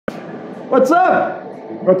What's up?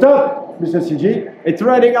 What's up, Mr. CG? It's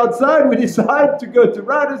raining outside. We decided to go to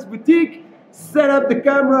Ryder's Boutique, set up the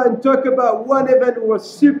camera and talk about one event that was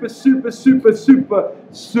super sick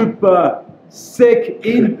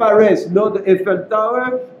in Paris. Not the Eiffel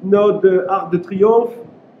Tower, not the Arc de Triomphe,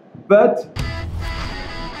 but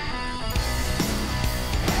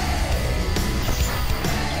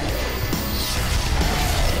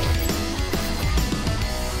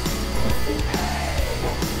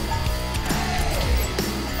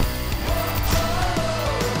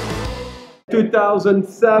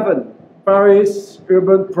 ...2007 Paris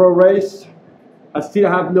Urban Pro Race. I still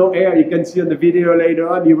have no hair. You can see on the video later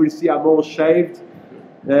on. You will see I'm all shaved.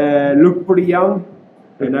 Look pretty young,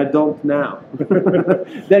 and I don't now.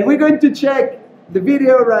 Then we're going to check the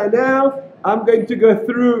video right now. I'm going to go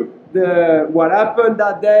through what happened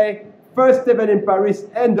that day. First event in Paris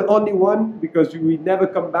and the only one, because we never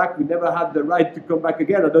come back. We never had the right to come back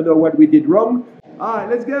again. I don't know what we did wrong. All right,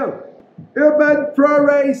 let's go. Urban Pro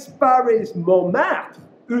Race Paris Montmartre,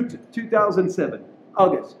 Août 2007,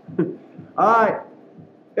 August. Alright,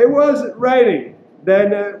 it was raining.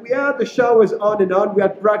 Then we had the showers on and on. We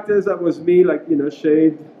had practice. That was me, like, you know,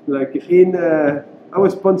 shaved. Like I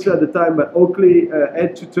was sponsored at the time by Oakley,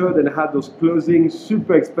 head to toe. Then I had those clothing,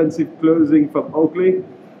 super expensive clothing from Oakley.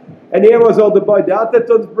 And here was all the boys, the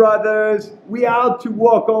Atherton brothers. We had to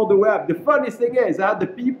walk all the way up. The funniest thing is, I had the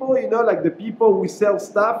people, you know, like the people who sell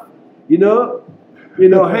stuff, you know,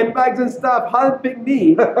 handbags and stuff, helping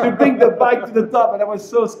me to bring the bike to the top, and I was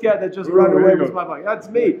so scared I just ran away with my bike. That's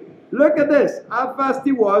me. Look at this, how fast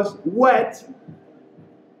he was, wet,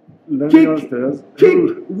 wood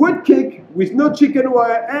kick with no chicken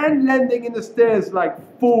wire, and landing in the stairs like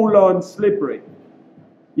full-on slippery.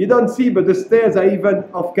 You don't see, but the stairs are even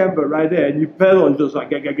off camber right there, and you pedal and just like,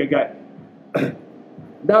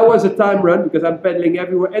 That was a time run because I'm pedaling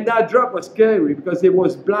everywhere, and that drop was scary because it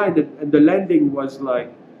was blind and the landing was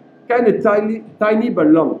like kind of tiny but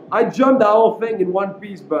long. I jumped the whole thing in one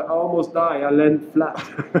piece, but I almost died. I landed flat.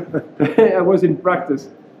 I was in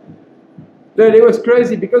practice. Then it was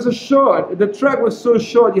crazy because the track was so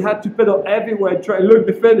short. You had to pedal everywhere and try to look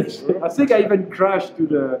the finish. I think I even crashed to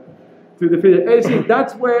the finish. And you see,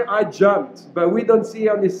 that's where I jumped, but we don't see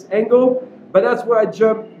on this angle. But that's where I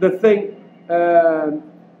jumped the thing.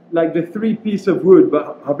 Like the 3-piece of wood.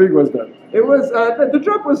 But how big was that? It was the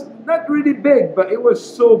drop was not really big, but it was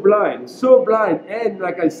so blind, and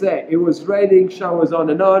like I said, it was raining, showers on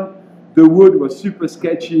and on. The wood was super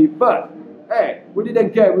sketchy, but hey, we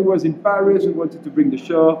didn't care. We was in Paris. We wanted to bring the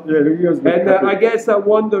show. Yeah, and I guess I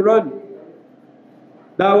won the run.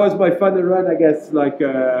 That was my final run, I guess. Like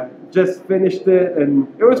just finished it, and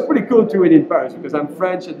it was pretty cool to win in Paris because I'm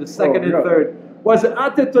French, and the second and third was the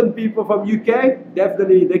Atherton people from UK.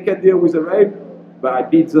 Definitely they can deal with the rain, but I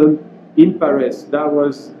beat them in Paris. That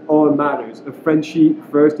was all matters. A Frenchie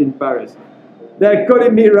first in Paris. They're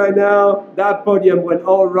calling me right now. That podium went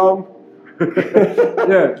all wrong.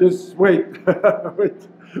 Yeah, just wait. Wait.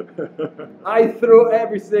 I throw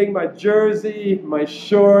everything, my jersey, my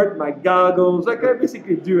short, my goggles, like I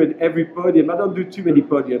basically do in every podium. I don't do too many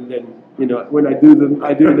podiums, then, you know, when I do them,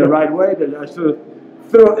 I do it the right way, then I sort of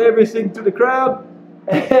throw everything to the crowd.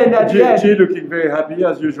 And at the end, G looking very happy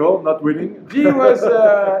as usual, not winning. G was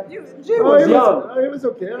young. He was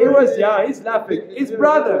okay. He was young, he's laughing. His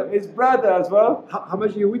brother as well. How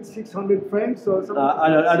much you win? 600 francs or something?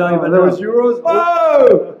 I don't even know. That was euros?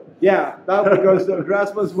 Oh! Yeah, that because the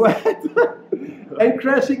grass was wet. And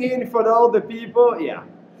crashing in front of all the people, yeah.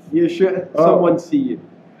 You should someone see you.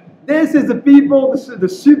 This is the people, the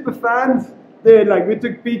super fans. They like, we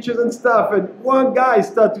took pictures and stuff, and one guy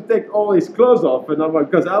started to take all his clothes off, and I'm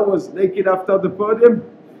like, because I was naked after the podium.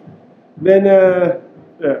 Then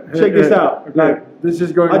check this out. Okay. Like, this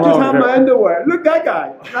is going I wrong. just have my underwear. Look, that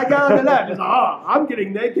guy on the left. He's like, oh, I'm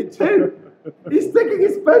getting naked too. He's taking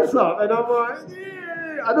his pants off, and I'm like,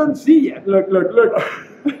 yeah, I don't see yet. Look.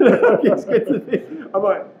 He's getting me. I'm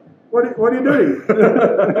like, what are you doing?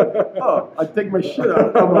 Oh, I take my shit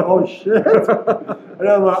off. I'm like, oh shit. And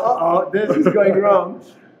I'm like, uh-oh, this is going wrong.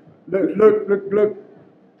 Look.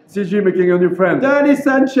 CG making a new friend. Danny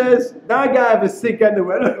Sanchez, that guy have a sick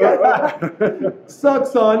underwear. Look,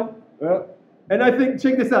 socks on. Yeah. And I think,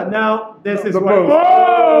 check this out. Now, this is the what.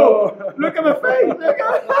 Oh! Look at my face. Look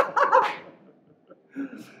at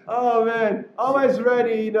Oh man, always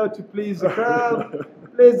ready, you know, to please the crowd,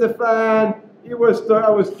 please the fan. I was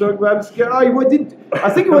stuck, but I'm scared. I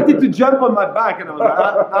think he wanted to jump on my back, and I was like,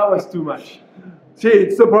 that was too much. See,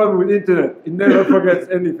 it's the problem with internet. It never forgets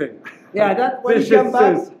anything. Yeah, that when he came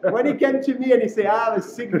back, when he came to me and he said, I have a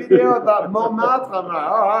sick video about Montmartre, I'm like,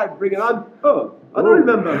 all right, bring it on. Oh, I don't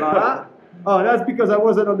remember about that. Oh, that's because I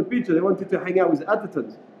wasn't on the picture. They wanted to hang out with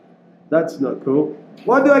Athertons. That's not cool.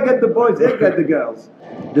 Why do I get the boys and get the girls?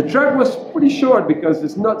 The track was pretty short because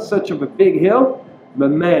it's not such of a big hill.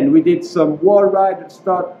 But man, we did some wall ride at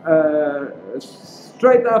start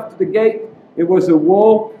straight after the gate. It was a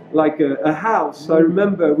wall, like a house. I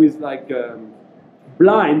remember with like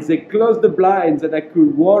blinds. They closed the blinds and I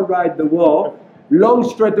could wall ride the wall. Long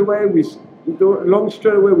straightaway with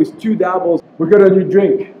 2 doubles. We got a new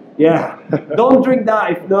drink. Yeah, don't drink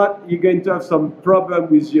that. If not, you're going to have some problem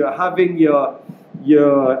with having your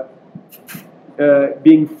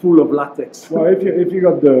being full of latex. Well, if you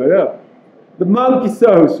got The monkey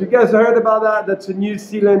sauce. You guys heard about that? That's a new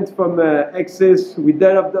sealant from Exis. We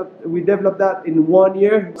developed that in 1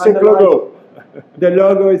 year. Sick logo. The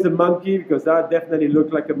logo is a monkey because that definitely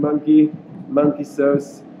looked like a monkey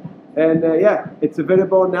sauce. And yeah, it's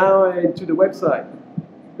available now into the website.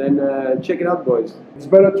 Then check it out, boys. It's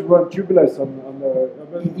better to run tubeless on the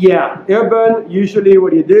urban. Yeah, urban, usually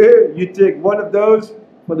what you do, you take one of those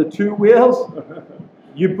for the 2 wheels,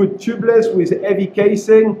 you put tubeless with heavy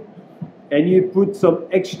casing, and you put some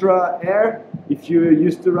extra air. If you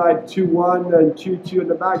used to ride 2.1 and 2.2 on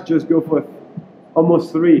the back, just go for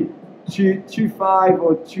almost 3. 2.5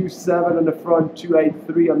 or 2.7 on the front,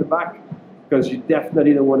 2.83 on the back, because you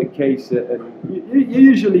definitely don't want to case it. And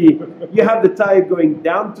usually you have the tire going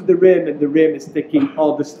down to the rim and the rim is taking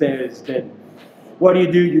all the stairs. Then what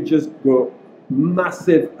do? You just go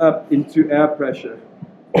massive up into air pressure.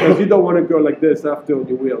 Because you don't want to go like this after on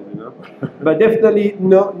the wheels, you know. But definitely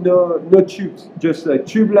no tubes, just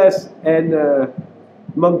tubeless and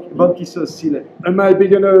monkey sauce sealant. And my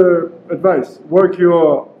beginner advice: work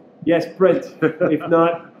your sprint. If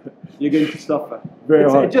not, you're going to suffer. Very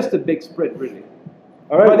hard. It's just a big sprint, really.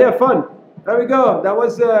 All right. But they're fun. There we go. That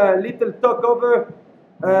was a little talk over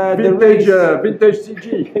vintage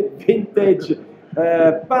CG, vintage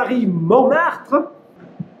Paris Montmartre.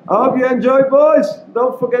 I hope you enjoy, boys.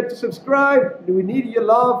 Don't forget to subscribe. We need your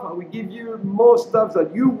love, and we give you more stuff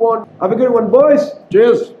that you want. Have a good one, boys.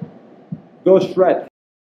 Cheers. Go shred.